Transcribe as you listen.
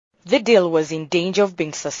The deal was in danger of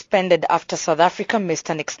being suspended after South Africa missed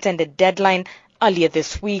an extended deadline earlier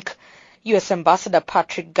this week. U.S. Ambassador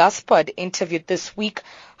Patrick Gaspard, interviewed this week,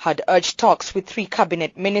 had urged talks with 3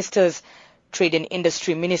 cabinet ministers. Trade and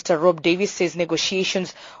Industry Minister Rob Davies says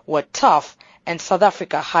negotiations were tough and South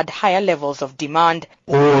Africa had higher levels of demand.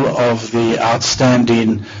 All of the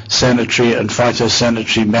outstanding sanitary and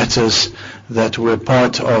phytosanitary matters that were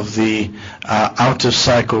part of the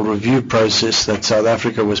out-of-cycle review process that South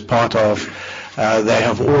Africa was part of, they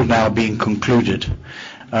have all now been concluded.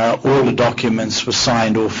 All the documents were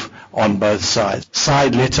signed off on both sides.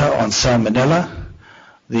 Side letter on salmonella,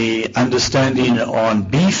 the understanding on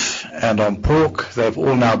beef and on pork, they've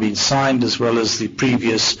all now been signed, as well as the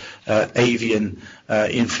previous avian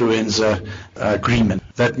influenza agreement.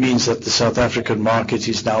 That means that the South African market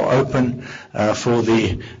is now open for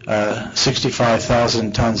the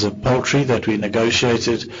 65,000 tons of poultry that we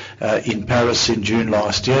negotiated in Paris in June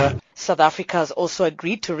last year. South Africa has also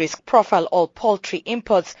agreed to risk profile all poultry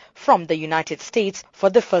imports from the United States for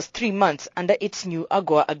the first 3 months under its new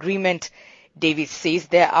Agoa agreement. Davies says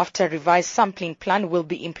thereafter a revised sampling plan will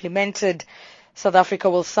be implemented. South Africa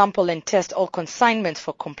will sample and test all consignments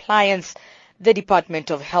for compliance. The Department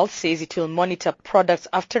of Health says it will monitor products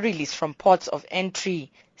after release from ports of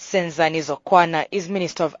entry. Senzani Zokwana is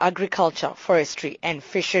Minister of Agriculture, Forestry and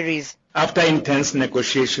Fisheries. After intense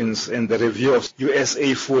negotiations and the review of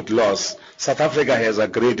USA food laws, South Africa has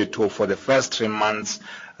agreed to, for the first 3 months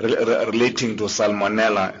relating to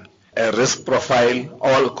salmonella, a risk profile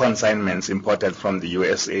all consignments imported from the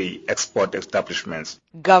USA export establishments.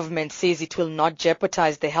 Government says it will not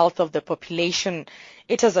jeopardize the health of the population.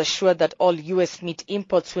 It has assured that all US meat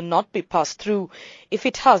imports will not be passed through if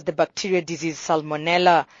it has the bacteria disease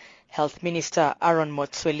salmonella. Health Minister Aaron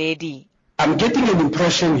Motsoaledi. I'm getting an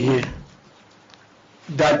impression here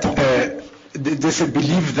that there's a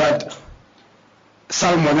belief that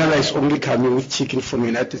salmonella is only coming with chicken from the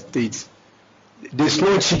United States. There's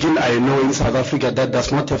no chicken I know in South Africa that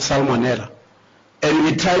does not have salmonella. And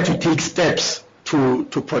we try to take steps to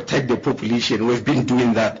protect the population. We've been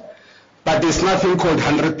doing that. But there's nothing called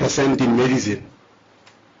 100% in medicine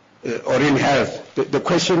or in health. The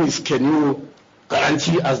question is, can you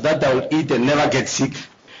guarantee us that I will eat and never get sick?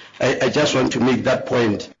 I just want to make that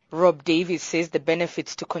point. Rob Davies says the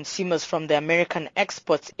benefits to consumers from the American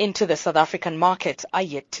exports into the South African market are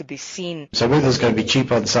yet to be seen. So whether it's going to be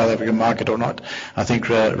cheaper on the South African market or not, I think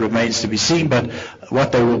remains to be seen. But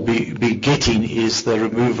what they will be getting is the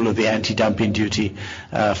removal of the anti-dumping duty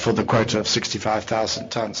for the quota of 65,000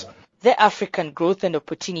 tons. The African Growth and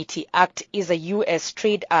Opportunity Act is a U.S.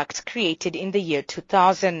 trade act created in the year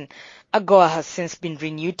 2000. Agoa has since been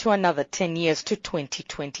renewed to another 10 years to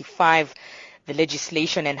 2025. The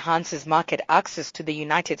legislation enhances market access to the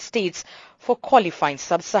United States for qualifying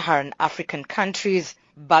sub-Saharan African countries,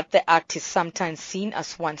 but the act is sometimes seen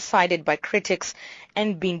as one-sided by critics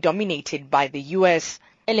and being dominated by the U.S.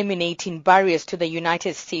 Eliminating barriers to the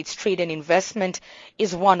United States trade and investment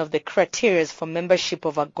is one of the criteria for membership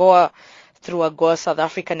of Agoa. Through Agoa, South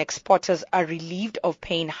African exporters are relieved of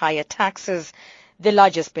paying higher taxes. The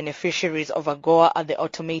largest beneficiaries of Agoa are the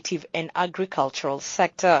automotive and agricultural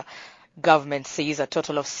sector. Government says a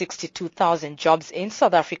total of 62,000 jobs in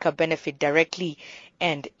South Africa benefit directly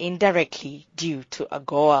and indirectly due to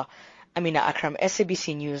Agoa. Amina Akram,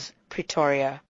 SABC News, Pretoria.